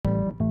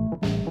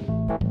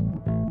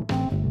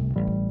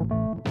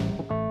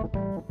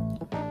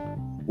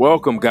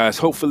Welcome, guys.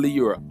 Hopefully,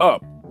 you're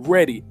up,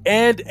 ready,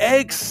 and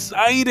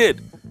excited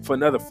for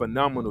another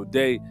phenomenal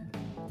day.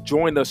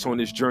 Join us on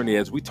this journey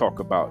as we talk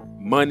about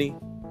money,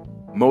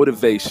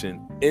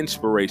 motivation,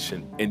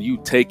 inspiration, and you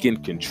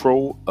taking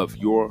control of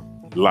your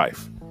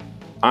life.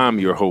 I'm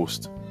your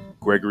host,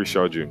 Gregory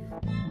Shaw Jr.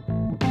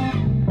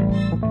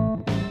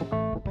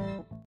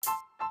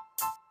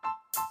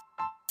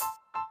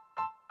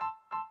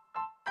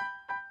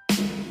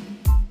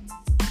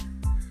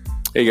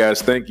 Hey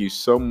guys, thank you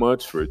so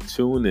much for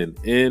tuning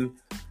in.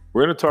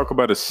 We're going to talk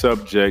about a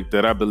subject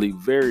that I believe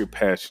very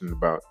passionate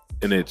about,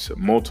 and it's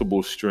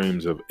multiple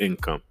streams of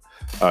income.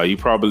 You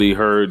probably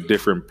heard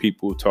different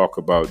people talk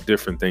about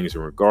different things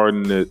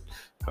regarding it,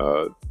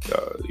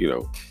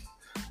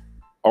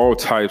 all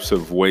types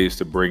of ways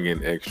to bring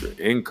in extra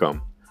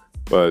income.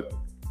 But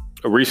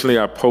recently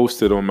I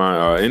posted on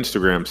my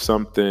Instagram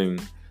something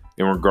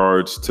in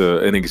regards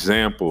to an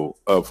example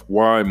of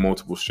why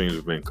multiple streams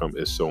of income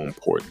is so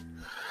important.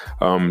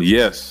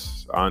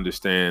 Yes, I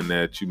understand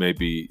that you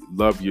maybe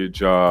love your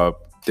job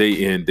day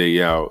in,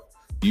 day out.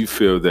 You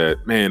feel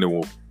that, man, it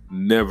will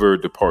never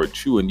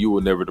depart you and you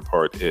will never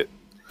depart it.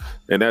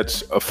 And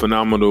that's a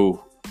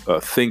phenomenal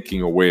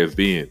thinking or way of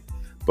being.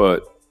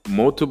 But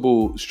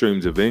multiple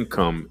streams of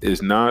income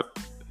is not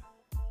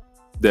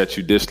that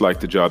you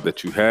dislike the job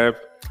that you have.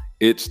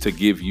 It's to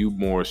give you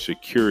more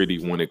security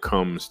when it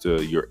comes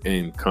to your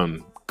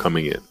income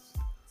coming in.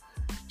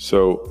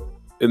 So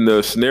in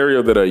the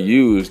scenario that I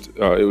used,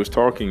 it was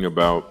talking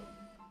about,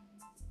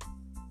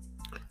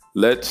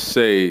 let's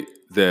say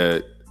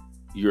that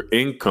your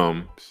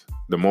incomes,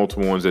 the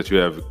multiple ones that you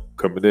have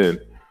coming in,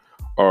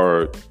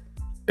 are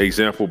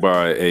exampled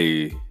by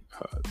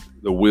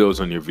the wheels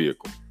on your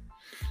vehicle.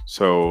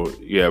 So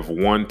you have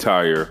one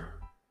tire.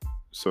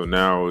 So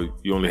now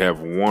you only have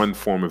one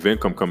form of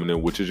income coming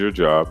in, which is your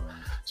job.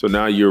 So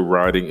now you're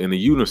riding in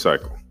a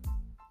unicycle.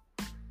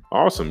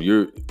 Awesome.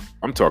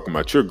 I'm talking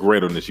about you're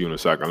great on this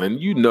unicycle.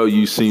 And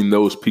you've seen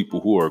those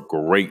people who are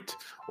great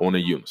on a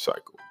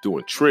unicycle,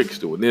 doing tricks,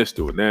 doing this,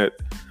 doing that.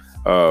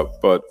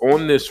 But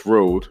on this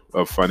road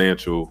of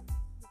financial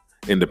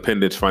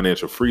independence,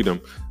 financial freedom,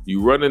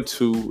 you run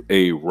into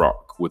a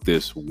rock with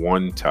this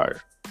one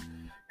tire.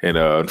 And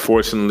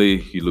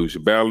unfortunately, you lose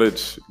your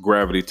balance,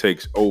 gravity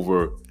takes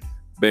over,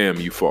 bam,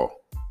 you fall.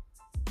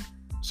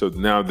 So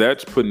now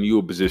that's putting you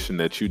in a position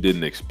that you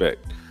didn't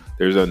expect.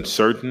 There's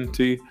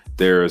uncertainty.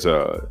 There's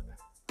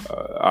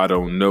I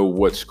don't know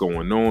what's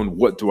going on.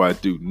 What do I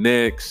do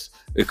next?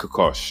 It could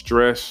cause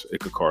stress. It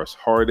could cause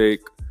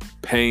heartache,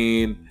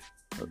 pain,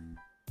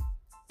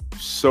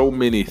 so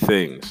many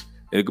things.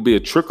 And it could be a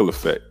trickle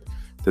effect.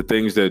 The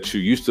things that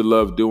you used to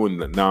love doing,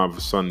 that now all of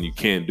a sudden you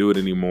can't do it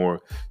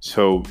anymore.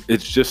 So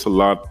it's just a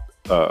lot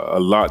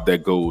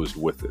that goes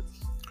with it.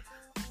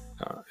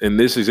 In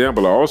this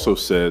example, I also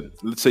said,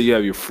 let's say you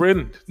have your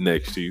friend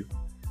next to you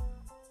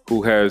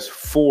who has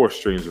 4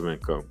 streams of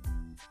income,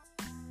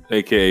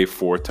 aka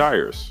 4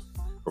 tires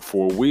or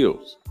 4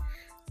 wheels.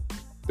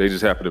 They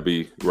just happen to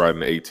be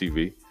riding an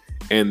ATV,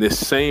 and this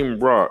same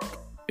rock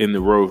in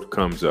the road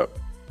comes up,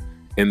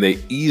 and they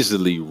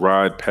easily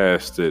ride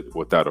past it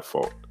without a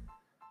fault.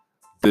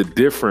 The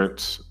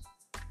difference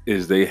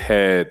is they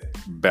had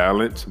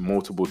balance,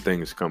 multiple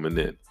things coming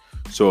in.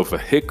 So if a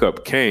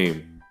hiccup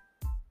came,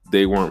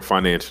 they weren't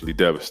financially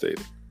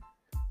devastated.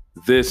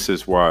 This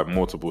is why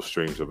multiple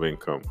streams of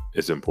income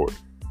is important.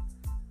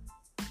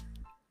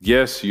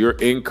 Yes, your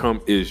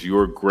income is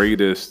your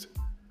greatest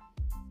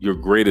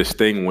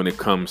thing when it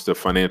comes to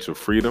financial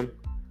freedom,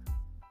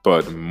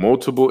 but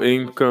multiple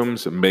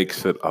incomes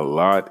makes it a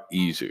lot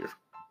easier.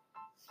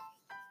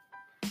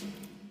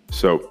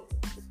 So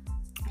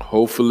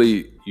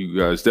hopefully you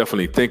guys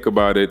definitely think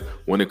about it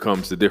when it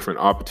comes to different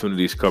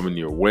opportunities coming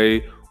your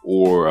way,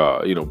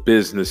 or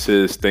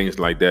businesses, things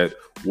like that.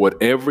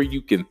 Whatever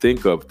you can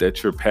think of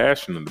that you're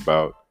passionate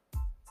about,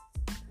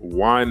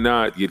 why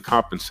not get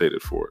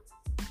compensated for it?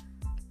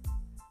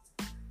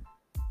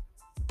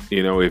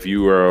 If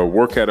you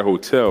work at a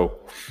hotel,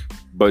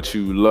 but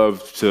you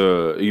love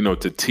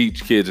to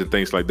teach kids and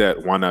things like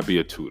that, why not be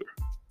a tutor?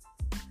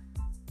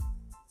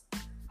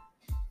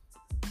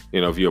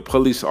 If you're a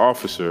police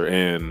officer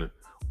and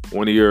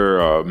one of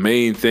your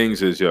main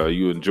things is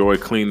you enjoy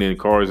cleaning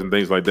cars and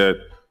things like that,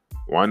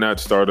 why not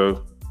start a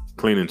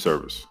cleaning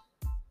service?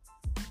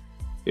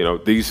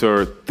 These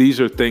are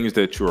things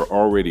that you're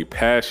already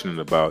passionate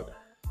about.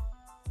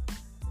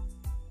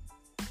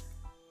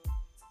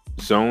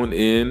 Zone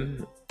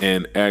in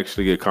and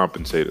actually get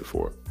compensated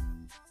for it.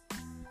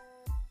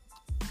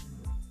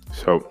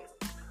 So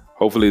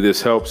hopefully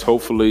this helps.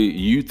 Hopefully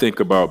you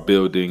think about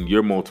building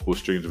your multiple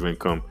streams of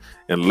income,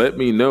 and let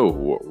me know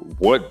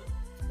what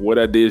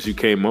ideas you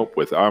came up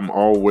with. I'm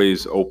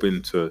always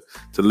open to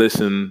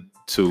listen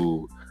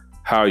to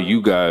how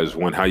you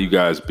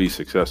guys be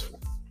successful.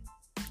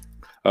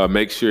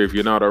 Make sure, if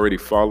you're not already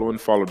following,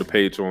 follow the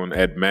page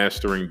at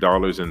Mastering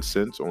Dollars and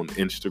Cents on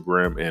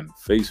Instagram and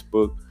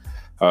Facebook.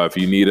 If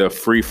you need a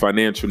free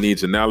financial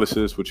needs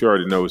analysis, which you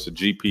already know is a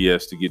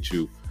GPS to get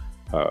you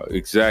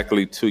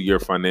exactly to your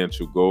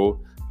financial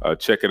goal,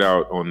 check it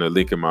out on the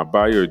link in my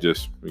bio, or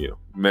just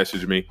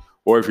message me.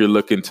 Or if you're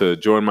looking to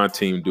join my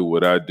team, do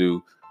what I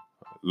do,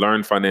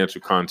 learn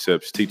financial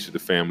concepts, teach it to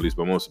families,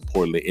 but most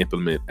importantly,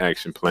 implement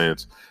action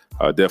plans,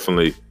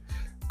 definitely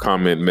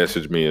comment,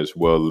 message me as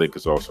well. Link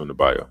is also in the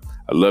bio.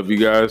 I love you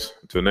guys.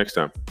 Until next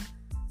time.